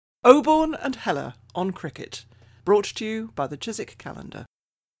Oborne and Heller on cricket, brought to you by the Chiswick Calendar.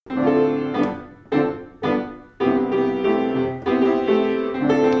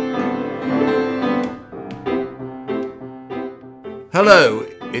 Hello,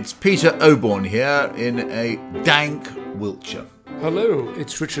 it's Peter Oborne here in a dank Wiltshire. Hello,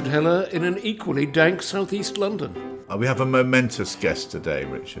 it's Richard Heller in an equally dank southeast London. We have a momentous guest today,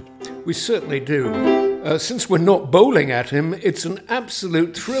 Richard. We certainly do. Since we're not bowling at him, it's an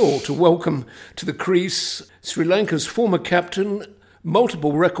absolute thrill to welcome to the crease Sri Lanka's former captain,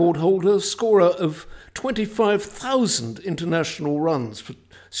 multiple record holder, scorer of 25,000 international runs for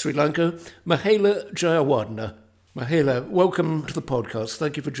Sri Lanka, Mahela Jayawardene. Mahela, welcome to the podcast.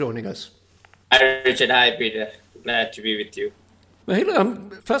 Thank you for joining us. Hi, Richard. Hi, Peter. Glad to be with you. Mahela, I'm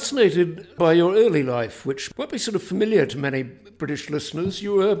fascinated by your early life, which won't be sort of familiar to many British listeners.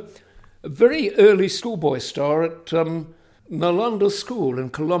 You were a very early schoolboy star at Nalanda School in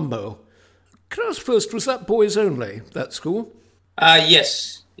Colombo. Can I ask first, was that boys only, that school?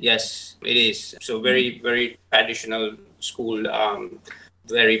 Yes, it is. So very, very traditional school,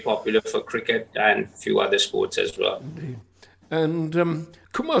 very popular for cricket and a few other sports as well. Indeed. And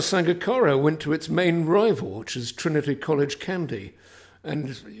Kumar Sangakkara went to its main rival, which is Trinity College Kandy.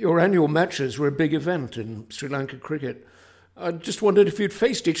 And your annual matches were a big event in Sri Lanka cricket. I just wondered if you'd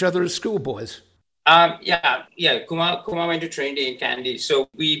faced each other as schoolboys. Yeah. Kumar went to Trinity in Kandy. So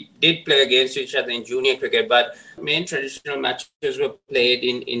we did play against each other in junior cricket, but main traditional matches were played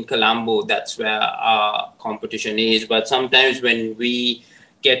in Colombo. That's where our competition is. But sometimes when we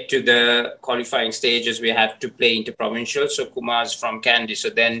get to the qualifying stages, we have to play interprovincial. So Kumar's from Kandy. So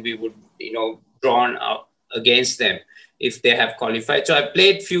then we would, drawn up against them if they have qualified. So I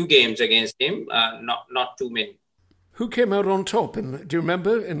played few games against him, not too many. Who came out on top? Do you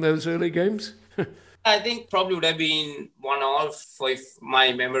remember in those early games? I think probably would have been 1-1 if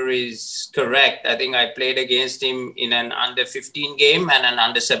my memory is correct. I think I played against him in an under-15 game and an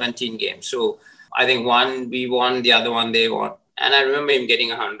under-17 game. So I think one we won, the other one they won. And I remember him getting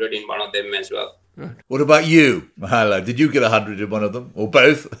 100 in one of them as well. Right. What about you, Mahela? Did you get 100 in one of them, or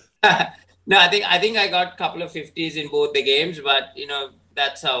both? No, I think I got a couple of 50s in both the games, but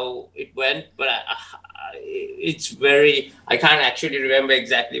that's how it went. But I can't actually remember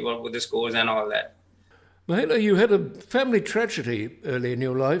exactly what were the scores and all that. Mahela, you had a family tragedy early in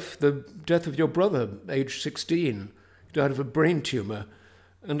your life, the death of your brother, aged 16. He died of a brain tumour.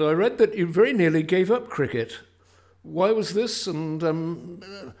 And I read that you very nearly gave up cricket. Why was this, and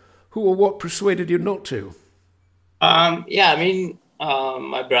who or what persuaded you not to? My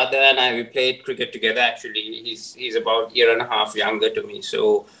brother and I, we played cricket together, actually. He's about a year and a half younger to me.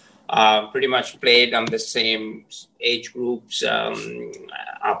 So pretty much played on the same age groups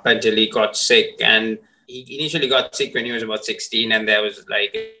up until he got sick. And he initially got sick when he was about 16, and there was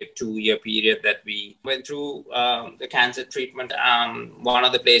like a 2-year period that we went through the cancer treatment. One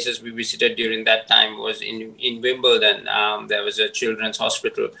of the places we visited during that time was in Wimbledon. There was a children's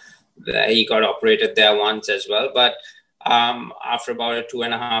hospital. He got operated there once as well. But after about a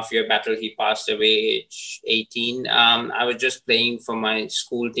 2.5-year battle, he passed away age 18. I was just playing for my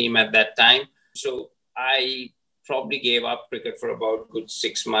school team at that time. So I probably gave up cricket for about good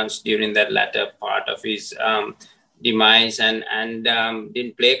 6 months during that latter part of his demise, and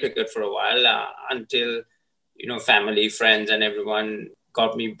didn't play cricket for a while until family, friends, and everyone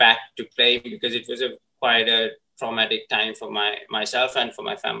got me back to play, because it was quite a traumatic time for myself and for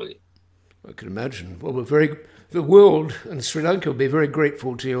my family. I can imagine. Well, the world and Sri Lanka will be very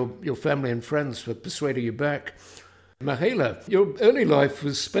grateful to your family and friends for persuading you back. Mahela, your early life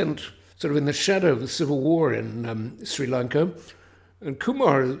was spent sort of in the shadow of the civil war in Sri Lanka, and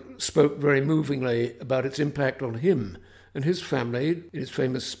Kumar spoke very movingly about its impact on him and his family in his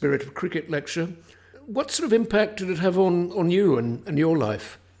famous Spirit of Cricket lecture. What sort of impact did it have on you and your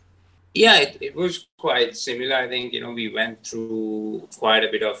life? Yeah, it was quite similar. I think, we went through quite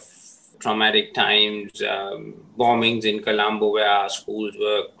a bit of traumatic times, bombings in Colombo where our schools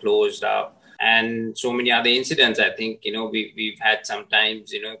were closed up, and so many other incidents. I think, we've had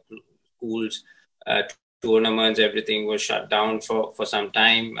sometimes, schools, tournaments, everything was shut down for some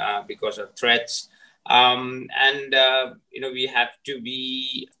time because of threats. We have to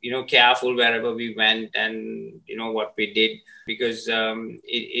be, careful wherever we went and, what we did, because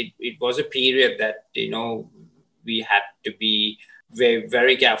it was a period that, we had to be very,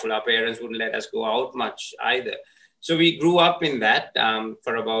 very careful. Our parents wouldn't let us go out much either. So we grew up in that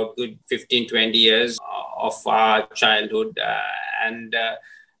for about good 15, 20 years of our childhood and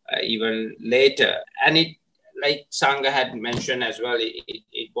even later. And it, like Sangha had mentioned as well,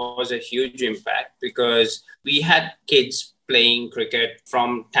 it was a huge impact, because we had kids playing cricket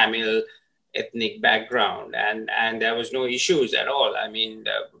from Tamil ethnic background, and there was no issues at all. I mean,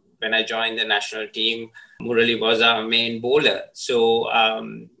 when I joined the national team, Murali was our main bowler. So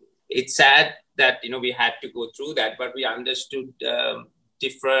it's sad that, we had to go through that, but we understood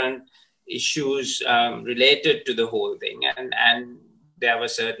different issues related to the whole thing. And there were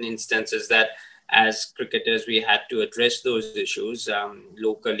certain instances that as cricketers, we had to address those issues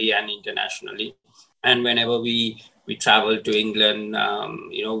locally and internationally. And whenever we traveled to England,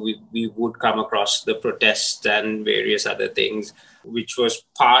 we would come across the protests and various other things, which was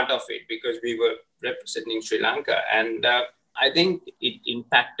part of it because we were representing Sri Lanka. And I think it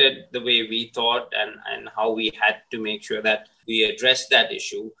impacted the way we thought and how we had to make sure that we addressed that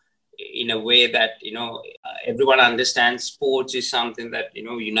issue in a way that, everyone understands sports is something that,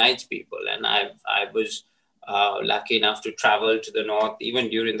 unites people. And I was lucky enough to travel to the north, even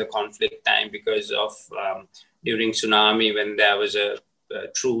during the conflict time, because of during tsunami when there was a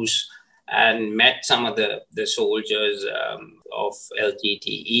truce, and met some of the soldiers of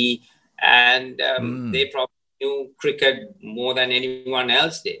LTTE. And they probably knew cricket more than anyone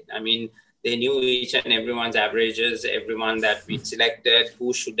else did. I mean, they knew each and everyone's averages, everyone that we selected,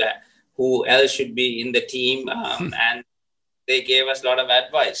 who else should be in the team, and they gave us a lot of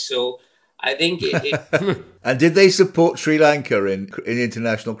advice. So I think it And did they support Sri Lanka in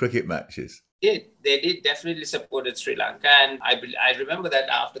international cricket matches? They did definitely supported Sri Lanka. And I remember that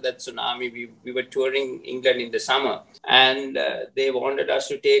after that tsunami, we were touring England in the summer, and they wanted us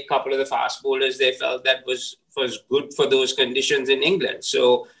to take a couple of the fast bowlers they felt that was good for those conditions in England.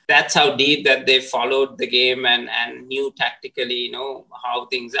 So that's how deep that they followed the game and knew tactically, how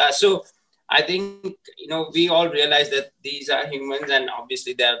things are. So I think, we all realize that these are humans, and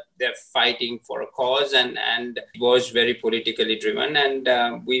obviously they're fighting for a cause, and it was very politically driven.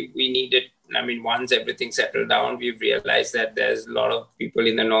 And we needed, once everything settled down, we realized that there's a lot of people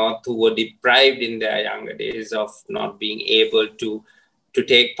in the north who were deprived in their younger days of not being able to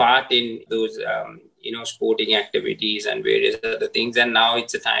take part in those, sporting activities and various other things. And now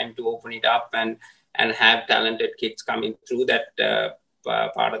it's a time to open it up and have talented kids coming through that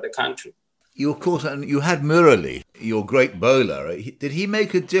part of the country. You, of course, and you had Murali, your great bowler. Did he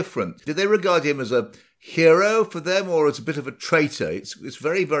make a difference? Did they regard him as a hero for them or as a bit of a traitor? It's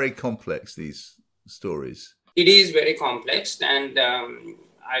very, very complex, these stories. It is very complex. And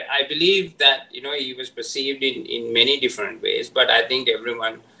I believe that, he was perceived in many different ways. But I think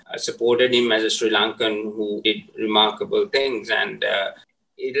everyone supported him as a Sri Lankan who did remarkable things. And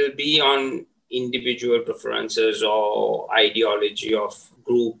it'll be on individual preferences or ideology of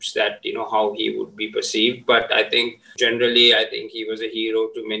groups that, how he would be perceived. But I think generally, he was a hero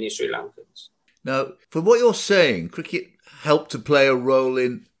to many Sri Lankans. Now, from what you're saying, cricket helped to play a role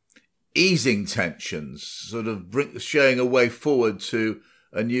in easing tensions, sort of showing a way forward to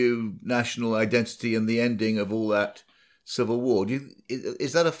a new national identity and the ending of all that civil war.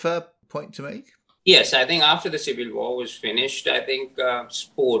 Is that a fair point to make? Yes, I think after the Civil War was finished, I think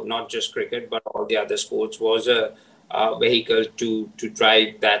sport, not just cricket, but all the other sports, was a vehicle to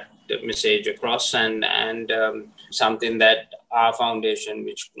drive that message across, and something that our foundation,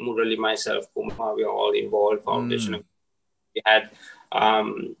 which Murali, myself, Kumar, we are all involved, foundation. We had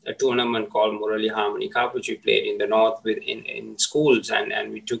a tournament called Murali Harmony Cup, which we played in the north in schools,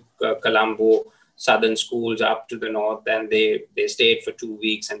 and we took Colombo southern schools up to the north, and they stayed for 2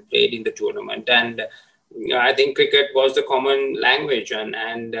 weeks and played in the tournament. And I think cricket was the common language,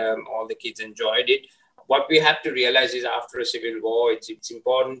 and all the kids enjoyed it. What we have to realize is after a civil war, it's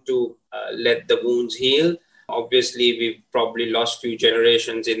important to let the wounds heal. Obviously, we've probably lost few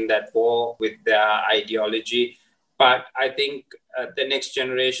generations in that war with their ideology. But I think the next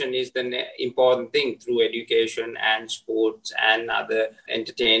generation is the important thing through education and sports and other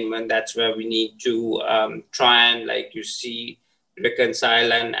entertainment. That's where we need to try and, like you see,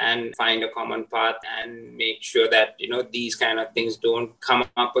 reconcile and find a common path and make sure that, these kind of things don't come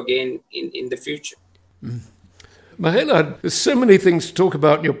up again in the future. Mahela, there's so many things to talk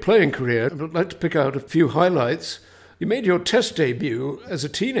about in your playing career. I'd like to pick out a few highlights. You made your Test debut as a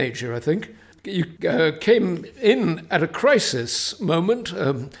teenager, I think. You came in at a crisis moment,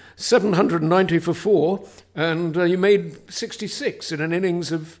 790 for 4, and you made 66 in an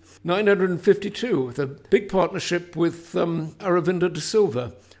innings of 952 with a big partnership with Aravinda de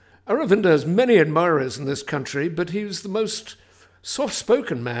Silva. Aravinda has many admirers in this country, but he was the most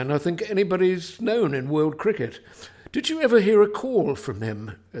soft-spoken man I think anybody's known in world cricket. Did you ever hear a call from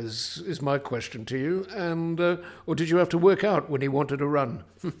him, is my question to you, and or did you have to work out when he wanted to run?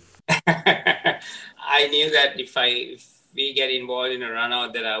 I knew that if we get involved in a run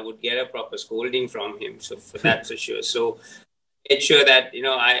out, that I would get a proper scolding from him. So that's for sure. So made sure that,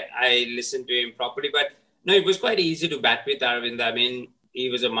 I listened to him properly. But no, it was quite easy to bat with Aravind. I mean, he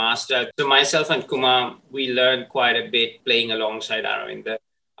was a master. So myself and Kumar, we learned quite a bit playing alongside Aravind.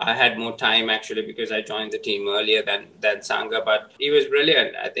 I had more time actually because I joined the team earlier than Sangha, but he was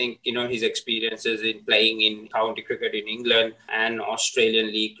brilliant. I think, his experiences in playing in county cricket in England and Australian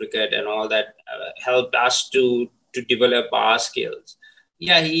league cricket and all that helped us to develop our skills.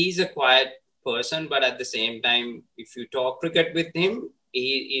 Yeah, he's a quiet person, but at the same time, if you talk cricket with him,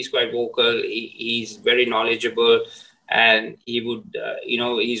 he's quite vocal. He's very knowledgeable, and he would,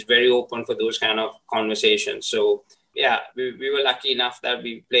 he's very open for those kind of conversations. So yeah, we were lucky enough that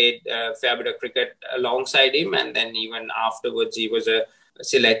we played a fair bit of cricket alongside him. And then even afterwards, he was a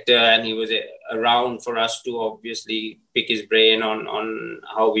selector, and he was around for us to obviously pick his brain on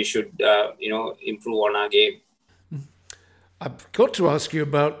how we should, improve on our game. I've got to ask you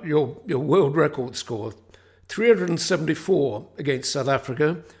about your world record score, 374 against South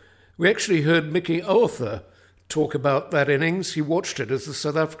Africa. We actually heard Mickey Arthur talk about that innings. He watched it as the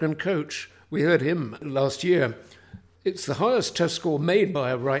South African coach. We heard him last year. It's the highest test score made by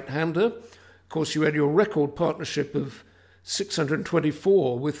a right-hander. Of course, you had your record partnership of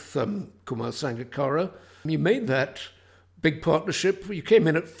 624 with Kumar Sangakkara. You made that big partnership. You came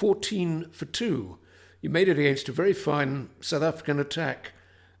in at 14 for 2. You made it against a very fine South African attack.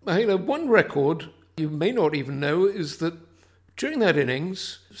 Mahela, one record you may not even know is that during that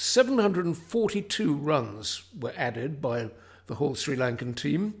innings, 742 runs were added by the whole Sri Lankan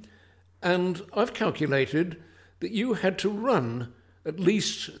team. And I've calculated that you had to run at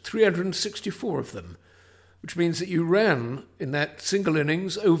least 364 of them, which means that you ran in that single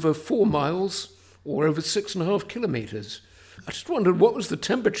innings over 4 miles or over 6.5 kilometres. I just wondered, what was the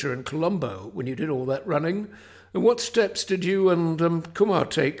temperature in Colombo when you did all that running, and what steps did you and Kumar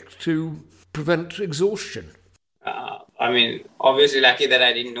take to prevent exhaustion? Obviously lucky that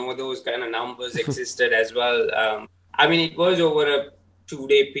I didn't know those kind of numbers existed as well. It was over a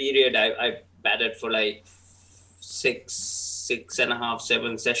 2-day period. I batted for like 6.5,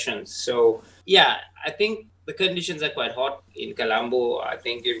 7 sessions. So yeah, I think the conditions are quite hot in Colombo. I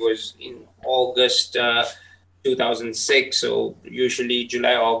think it was in August 2006. So usually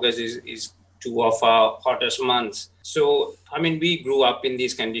July, August is 2 of our hottest months. So, we grew up in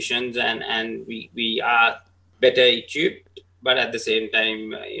these conditions and we are better equipped, but at the same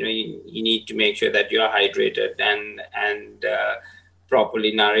time, you need to make sure that you are hydrated and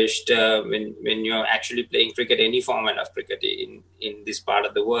properly nourished when you're actually playing cricket, any format of cricket in this part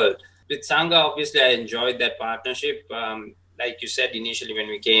of the world. With Sangha, obviously, I enjoyed that partnership. Like you said, initially when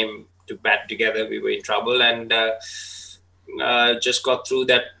we came to bat together, we were in trouble and just got through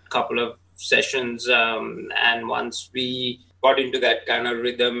that couple of sessions. And once we got into that kind of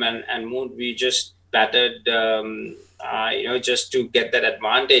rhythm and mood, we just batted, just to get that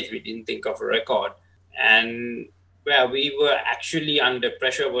advantage. We didn't think of a record. And where we were actually under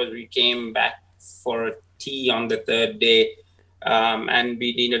pressure was we came back for a tea on the third day, and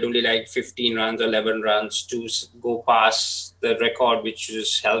we needed only like 15 runs or 11 runs to go past the record, which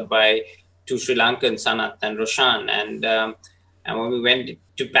was held by 2 Sri Lankans, Sanath and Roshan. And when we went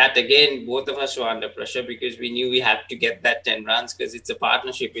to bat again, both of us were under pressure because we knew we had to get that 10 runs because it's a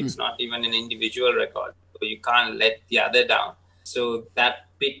partnership. It's not even an individual record. So you can't let the other down. So that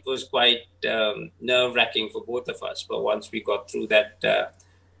bit was quite nerve-wracking for both of us. But once we got through that,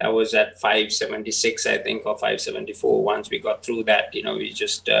 that was at 576, I think, or 574. Once we got through that, we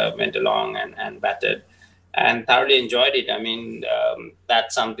just went along and batted and thoroughly enjoyed it.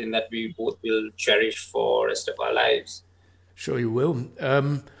 That's something that we both will cherish for the rest of our lives. Sure you will.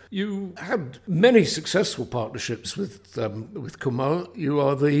 You had many successful partnerships with Kumar. You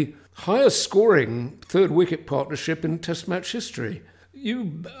are the highest scoring third wicket partnership in Test match history.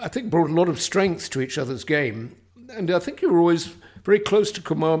 You, I think, brought a lot of strength to each other's game, and I think you were always very close to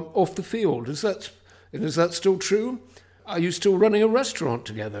Kumar off the field. Is that still true? Are you still running a restaurant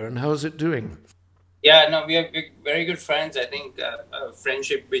together, and how is it doing? Yeah, no, we are very good friends. I think a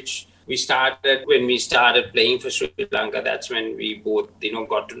friendship which we started when we started playing for Sri Lanka. That's when we both,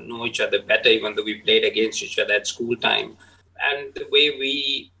 got to know each other better, even though we played against each other at school time. And the way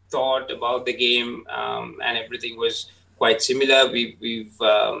we thought about the game and everything was quite similar. We've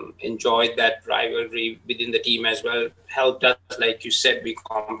enjoyed that rivalry within the team as well. Helped us, like you said, we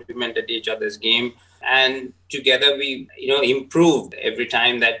complemented each other's game. And together we, improved every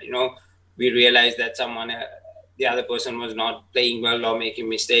time that, we realized that the other person was not playing well or making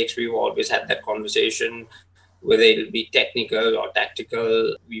mistakes. We've always had that conversation, whether it'll be technical or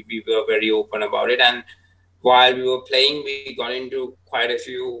tactical. We were very open about it. And while we were playing, we got into quite a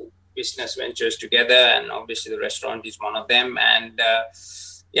few business ventures together, and obviously the restaurant is one of them. And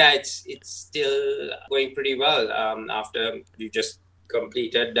yeah, it's still going pretty well after we just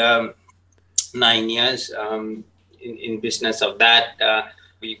completed 9 years in business of that.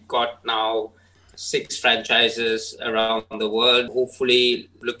 We've got now 6 franchises around the world, hopefully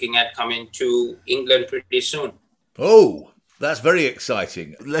looking at coming to England pretty soon. Oh, that's very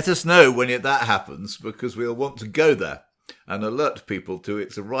exciting. Let us know when that happens, because we'll want to go there and alert people to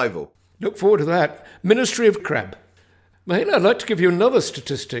its arrival. Look forward to that. Ministry of Crab. Mahela, I'd like to give you another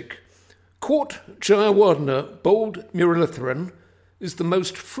statistic. Court Jayawardene bowled Muralitharan is the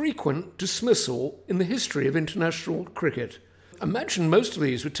most frequent dismissal in the history of international cricket. I imagine most of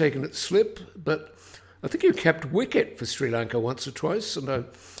these were taken at slip, but I think you kept wicket for Sri Lanka once or twice, and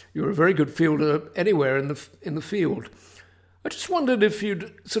you were a very good fielder anywhere in the field. I just wondered if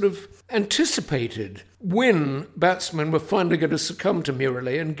you'd sort of anticipated when batsmen were finally going to succumb to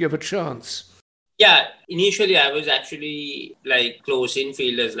Murali and give a chance. Yeah, initially I was actually like close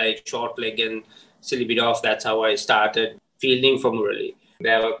infielders like short leg and silly bit off. That's how I started fielding for Murali.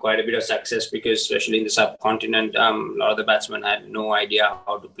 There were quite a bit of success because, especially in the subcontinent, a lot of the batsmen had no idea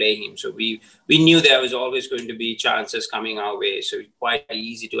how to play him. So we knew there was always going to be chances coming our way. So quite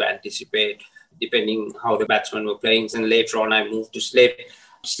easy to anticipate depending how the batsmen were playing. And later on, I moved to slip.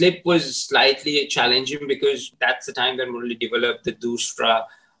 Slip was slightly challenging because that's the time that Murali developed the Dusra,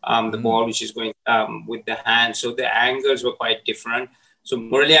 the ball which is going with the hand. So the angles were quite different. So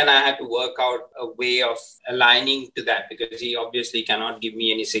Murali and I had to work out a way of aligning to that, because he obviously cannot give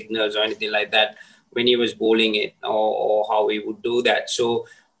me any signals or anything like that when he was bowling it, or how he would do that. So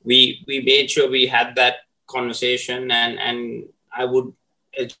we made sure we had that conversation, and I would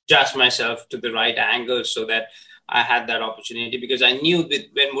adjust myself to the right angle so that I had that opportunity, because I knew that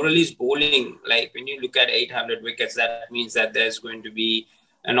when Murali's bowling, like when you look at 800 wickets, that means that there's going to be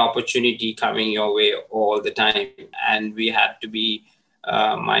an opportunity coming your way all the time. And we had to be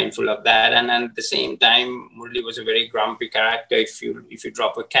mindful of that. And at the same time, Murali was a very grumpy character. If you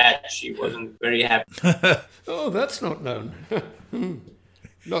drop a catch, he wasn't very happy. Oh, that's not known.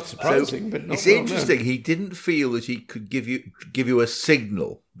 Not surprising, but not it's well interesting. known. He didn't feel that he could give you a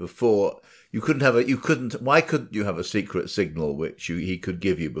signal before. You couldn't. Why couldn't you have a secret signal which he could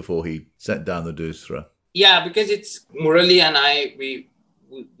give you before he sent down the Dusra? Yeah, because it's Murali and I.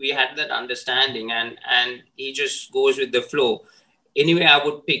 We had that understanding, and he just goes with the flow. Anyway, I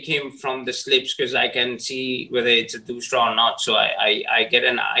would pick him from the slips because I can see whether it's a Dusra or not. So I get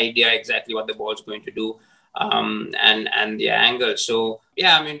an idea exactly what the ball's going to do, and the angle. So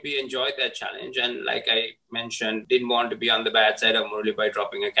yeah, I mean, we enjoyed that challenge, and like I mentioned, didn't want to be on the bad side of Murali by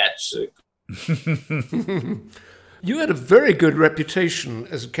dropping a catch. So. You had a very good reputation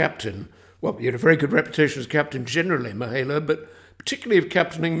as a captain. Well, you had a very good reputation as a captain generally, Mahela, but particularly of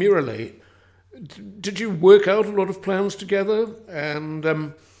captaining Murali. Did you work out a lot of plans together? And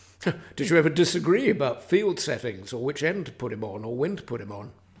did you ever disagree about field settings or which end to put him on or when to put him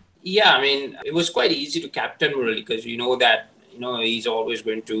on? Yeah, I mean, it was quite easy to captain Murali because you know that he's always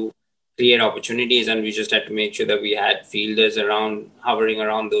going to create opportunities, and we just had to make sure that we had fielders hovering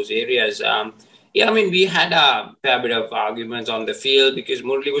around those areas. Yeah, I mean, we had a fair bit of arguments on the field because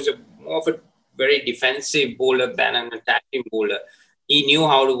Murali was more of a very defensive bowler than an attacking bowler. He knew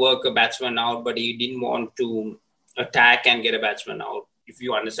how to work a batsman out, but he didn't want to attack and get a batsman out. If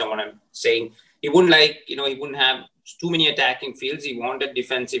you understand what I'm saying, he wouldn't have too many attacking fields. He wanted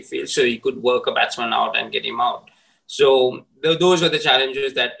defensive fields so he could work a batsman out and get him out. So those were the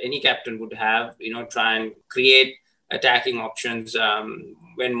challenges that any captain would have, try and create attacking options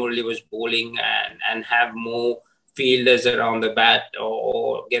when Murali was bowling and have more fielders around the bat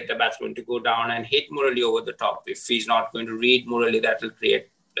or get the batsman to go down and hit Murali over the top. If he's not going to read Murali, that will create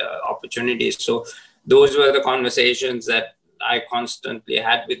opportunities. So those were the conversations that I constantly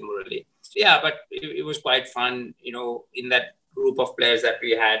had with Murali. Yeah, but it was quite fun, in that group of players that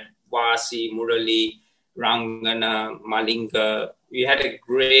we had, Wasi, Murali, Rangana, Malinga. We had a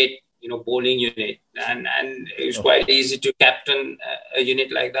great, bowling unit, and it was quite easy to captain a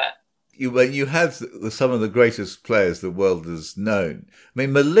unit like that. You had some of the greatest players the world has known. I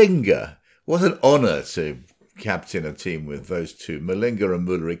mean, Malinga, what an honour to captain a team with those two. Malinga and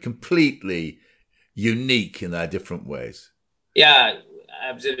Murali, completely unique in their different ways. Yeah,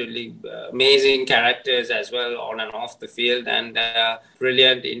 absolutely. Amazing characters as well on and off the field, and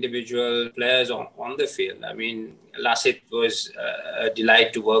brilliant individual players on the field. I mean, Lasith was a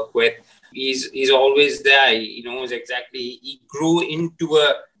delight to work with. He's always there. He knows exactly. He grew into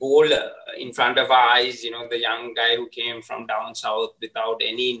a bowler in front of our eyes. The young guy who came from down south without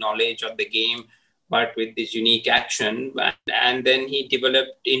any knowledge of the game but with this unique action. And then he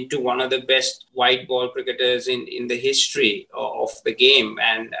developed into one of the best white ball cricketers in the history of the game,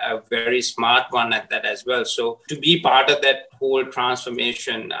 and a very smart one at that as well. So to be part of that whole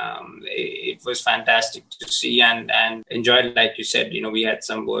transformation, it was fantastic to see and enjoy. Like you said, we had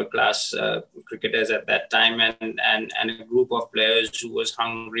some world-class cricketers at that time, and a group of players who was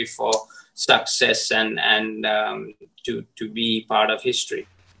hungry for success and to be part of history.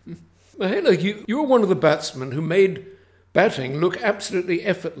 Mahela, you were one of the batsmen who made batting look absolutely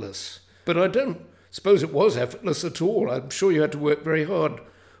effortless. But I don't suppose it was effortless at all. I'm sure you had to work very hard.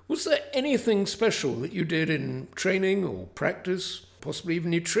 Was there anything special that you did in training or practice, possibly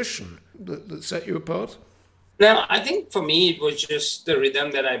even nutrition, that set you apart? No, I think for me it was just the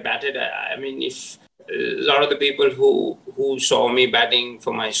rhythm that I batted. I mean, if a lot of the people who saw me batting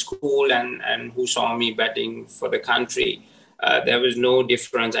for my school and who saw me batting for the country, there was no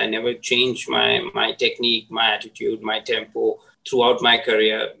difference. I never changed my technique, my attitude, my tempo throughout my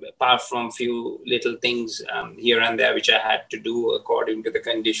career, apart from few little things here and there which I had to do according to the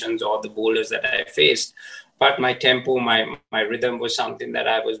conditions or the bowlers that I faced. But my tempo, my rhythm was something that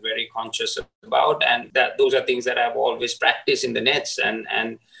I was very conscious about, and those are things that I've always practiced in the nets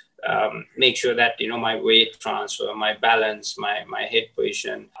and make sure that my weight transfer, my balance, my head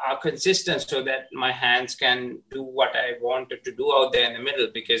position are consistent, so that my hands can do what I wanted to do out there in the middle.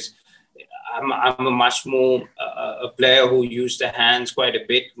 Because I'm a much more a player who used the hands quite a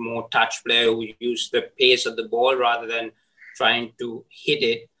bit, more touch player who used the pace of the ball rather than trying to hit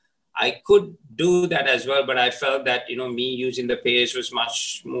it. I could do that as well, but I felt that, me using the pace was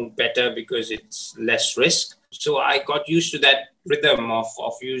much more better because it's less risk. So I got used to that rhythm of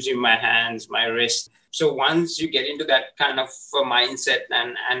using my hands, my wrist. So once you get into that kind of a mindset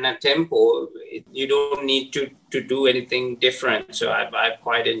and a tempo, you don't need to do anything different. So I've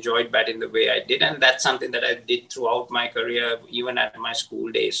quite enjoyed batting the way I did. And that's something that I did throughout my career, even at my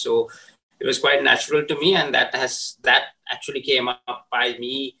school days. So it was quite natural to me. And that actually came up by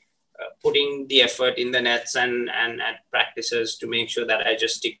me putting the effort in the nets and at practices to make sure that I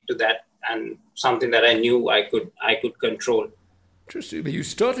just stick to that, and something that I knew I could control. Interesting. You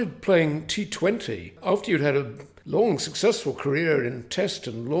started playing T20 after you'd had a long, successful career in Test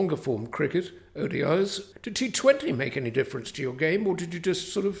and longer form cricket, ODIs. Did T20 make any difference to your game, or did you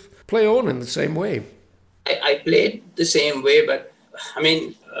just sort of play on in the same way? I played the same way, but I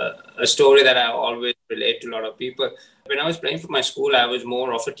mean, a story that I always relate to a lot of people. When I was playing for my school, I was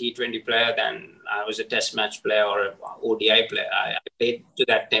more of a T20 player than I was a test match player or an ODI player. I played to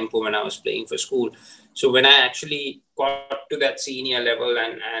that tempo when I was playing for school. So when I actually got to that senior level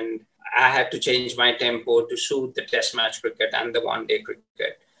and I had to change my tempo to suit the test match cricket and the one-day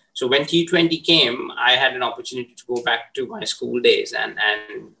cricket. So when T20 came, I had an opportunity to go back to my school days and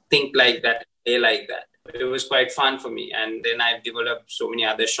think like that, play like that. It was quite fun for me. And then I've developed so many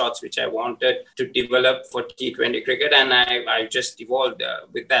other shots which I wanted to develop for T20 cricket. And I just evolved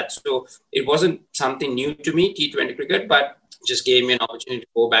with that. So it wasn't something new to me, T20 cricket, but just gave me an opportunity to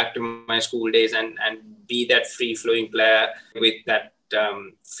go back to my school days and be that free-flowing player with that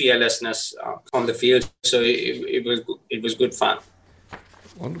fearlessness on the field. So it was good fun.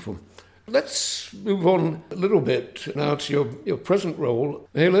 Wonderful. Let's move on a little bit now to your present role.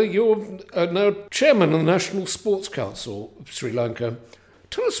 Mahela, you're now chairman of the National Sports Council of Sri Lanka.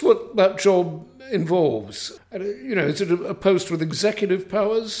 Tell us what that job involves. Is it a post with executive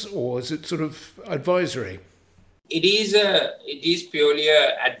powers, or is it sort of advisory? It is purely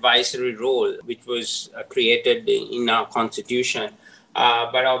an advisory role, which was created in our constitution.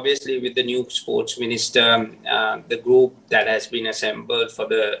 But obviously, with the new sports minister, the group that has been assembled for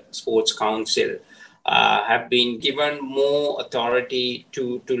the Sports Council have been given more authority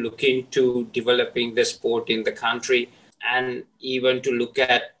to look into developing the sport in the country, and even to look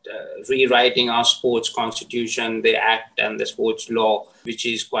at rewriting our sports constitution, the act and the sports law, which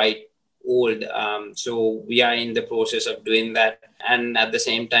is quite old. So we are in the process of doing that, and at the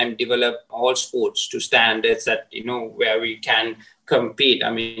same time develop all sports to standards that, where we can compete.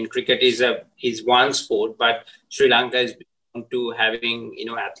 I mean, cricket is one sport, but Sri Lanka is known to having,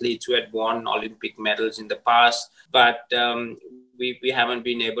 athletes who had won Olympic medals in the past, but we haven't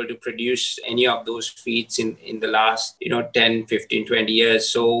been able to produce any of those feats in the last, 10, 15, 20 years.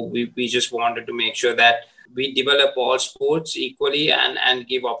 So we just wanted to make sure that we develop all sports equally and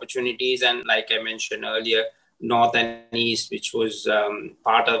give opportunities. And like I mentioned earlier, North and East, which was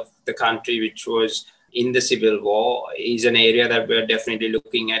part of the country, which was in the civil war, is an area that we're definitely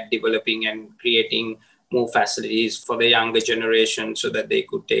looking at developing and creating more facilities for the younger generation so that they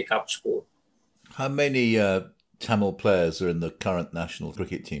could take up sport. How many Tamil players are in the current national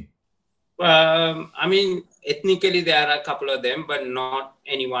cricket team? I mean, ethnically, there are a couple of them, but not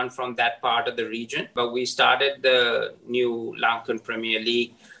anyone from that part of the region. But we started the new Lankan Premier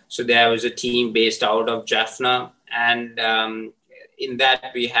League. So there was a team based out of Jaffna. And in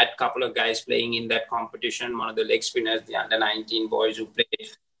that, we had a couple of guys playing in that competition. One of the leg spinners, the under-19 boys who played,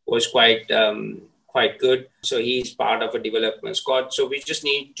 was quite good. So he's part of a development squad. So we just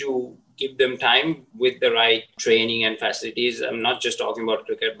need to give them time with the right training and facilities. I'm not just talking about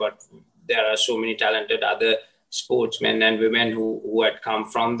cricket, but there are so many talented other sportsmen and women who had come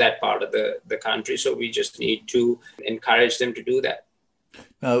from that part of the country. So we just need to encourage them to do that.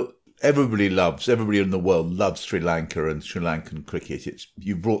 Now, everybody in the world loves Sri Lanka and Sri Lankan cricket.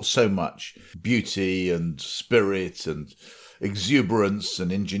 You've brought so much beauty and spirit and exuberance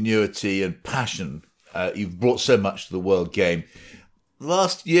and ingenuity and passion. You've brought so much to the world game.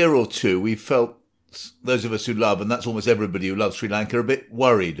 Last year or two, we felt, those of us who love, and that's almost everybody who loves Sri Lanka, are a bit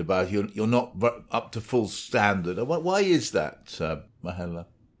worried about you're not up to full standard. Why is that, Mahela?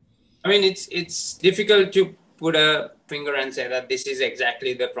 I mean, it's difficult to put a finger and say that this is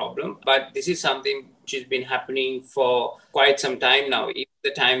exactly the problem, but this is something which has been happening for quite some time now. Even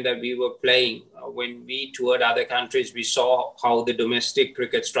the time that we were playing, when we toured other countries, we saw how the domestic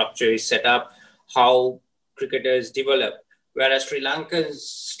cricket structure is set up, how cricketers develop. Whereas Sri Lanka's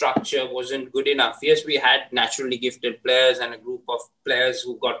structure wasn't good enough. Yes, we had naturally gifted players and a group of players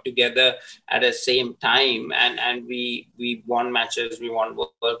who got together at the same time, and we won matches, we won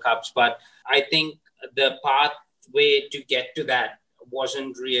World Cups. But I think the pathway to get to that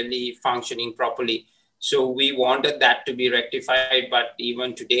wasn't really functioning properly. So we wanted that to be rectified, but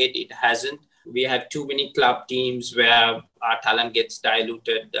even to date, it hasn't. We have too many club teams where our talent gets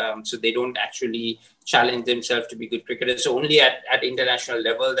diluted, so they don't actually challenge themselves to be good cricketers. So only at international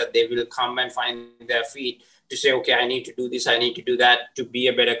level that they will come and find their feet to say, okay, I need to do this, I need to do that to be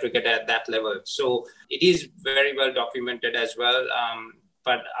a better cricketer at that level. So it is very well documented as well,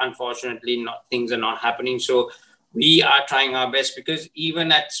 but unfortunately things are not happening. So we are trying our best, because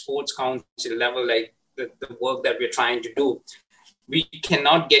even at sports council level, like the work that we're trying to do, we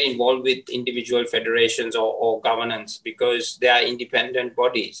cannot get involved with individual federations or governance, because they are independent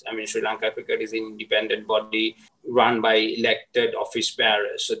bodies. I mean, Sri Lanka Cricket is an independent body run by elected office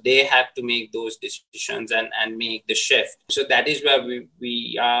bearers. So they have to make those decisions and make the shift. So that is where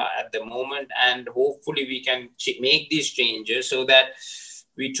we are at the moment. And hopefully we can make these changes so that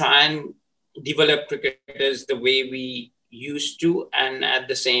we try and develop cricketers the way we used to, and at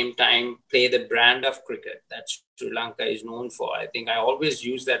the same time play the brand of cricket that Sri Lanka is known for. I think I always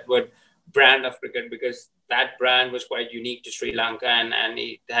use that word brand of cricket, because that brand was quite unique to Sri Lanka, and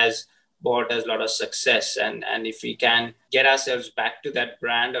it has brought us a lot of success. And if we can get ourselves back to that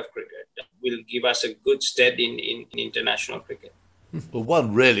brand of cricket, it will give us a good stead in international cricket. Well,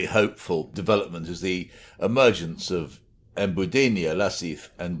 one really hopeful development is the emergence of Mbudenia, Lasith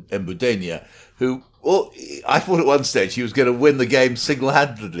and Mbudenia, who, I thought at one stage he was going to win the game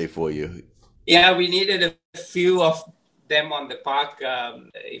single-handedly for you. Yeah, we needed a few of them on the park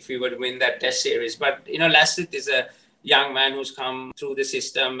if we would win that test series. But, Lasith is a young man who's come through the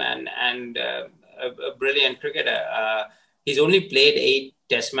system and a brilliant cricketer. He's only played 8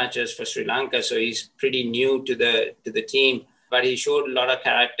 test matches for Sri Lanka, so he's pretty new to the team. But he showed a lot of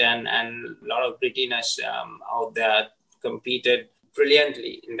character and a lot of grittiness out there, competed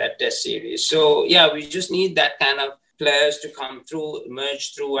brilliantly in that test series. So, yeah, we just need that kind of players to come through,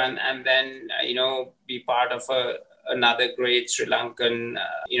 emerge through, and then, be part of another great Sri Lankan,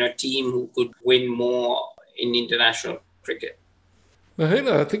 team who could win more in international cricket.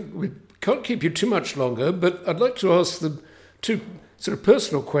 Mahela, I think we can't keep you too much longer, but I'd like to ask the 2 sort of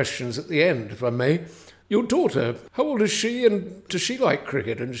personal questions at the end, if I may. Your daughter, how old is she, and does she like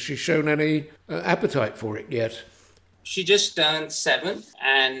cricket, and has she shown any appetite for it yet? She just turned 7,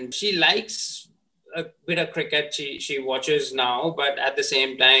 and she likes a bit of cricket. She watches now, but at the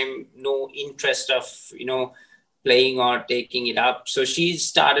same time, no interest of, playing or taking it up. So she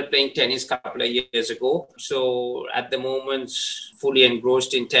started playing tennis a couple of years ago. So at the moment, fully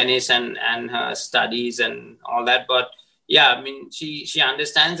engrossed in tennis and her studies and all that. But yeah, I mean, she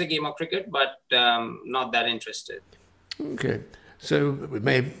understands the game of cricket, but not that interested. Okay. So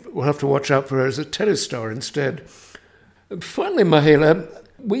we'll have to watch out for her as a tennis star instead. Finally, Mahela,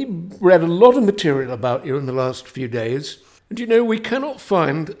 we read a lot of material about you in the last few days, and we cannot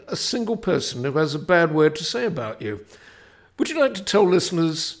find a single person who has a bad word to say about you. Would you like to tell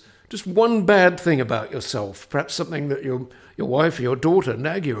listeners just one bad thing about yourself, perhaps something that your wife or your daughter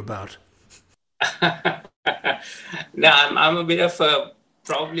nag you about? No, I'm a bit of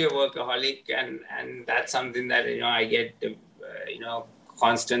probably a workaholic, and that's something that I get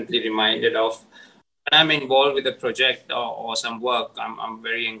constantly reminded of. When I'm involved with a project or some work, I'm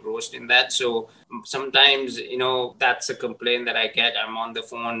very engrossed in that. So sometimes, that's a complaint that I get. I'm on the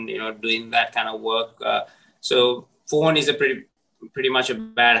phone, doing that kind of work. So phone is a pretty much a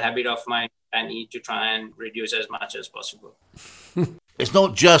bad habit of mine. I need to try and reduce as much as possible. It's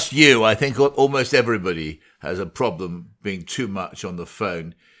not just you. I think almost everybody has a problem being too much on the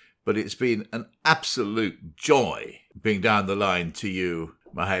phone. But it's been an absolute joy being down the line to you,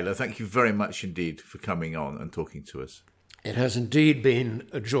 Mahela. Thank you very much indeed for coming on and talking to us. It has indeed been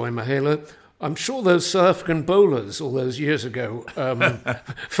a joy, Mahela. I'm sure those South African bowlers all those years ago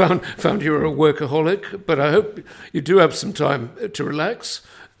found you were a workaholic, but I hope you do have some time to relax.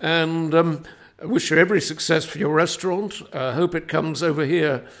 And I wish you every success for your restaurant. I hope it comes over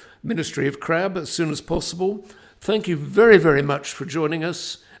here, Ministry of Crab, as soon as possible. Thank you very, very much for joining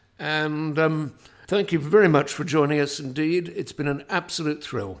us. And thank you very much for joining us indeed. It's been an absolute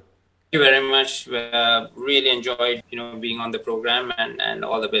thrill. Thank you very much. Really enjoyed, being on the program, and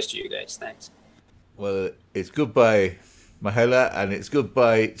all the best to you guys. Thanks. Well, it's goodbye, Mahela, and it's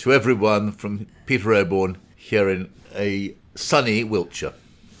goodbye to everyone from Peter Oborne here in a sunny Wiltshire.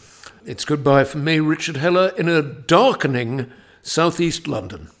 It's goodbye from me, Richard Heller, in a darkening southeast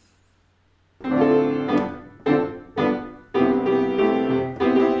London.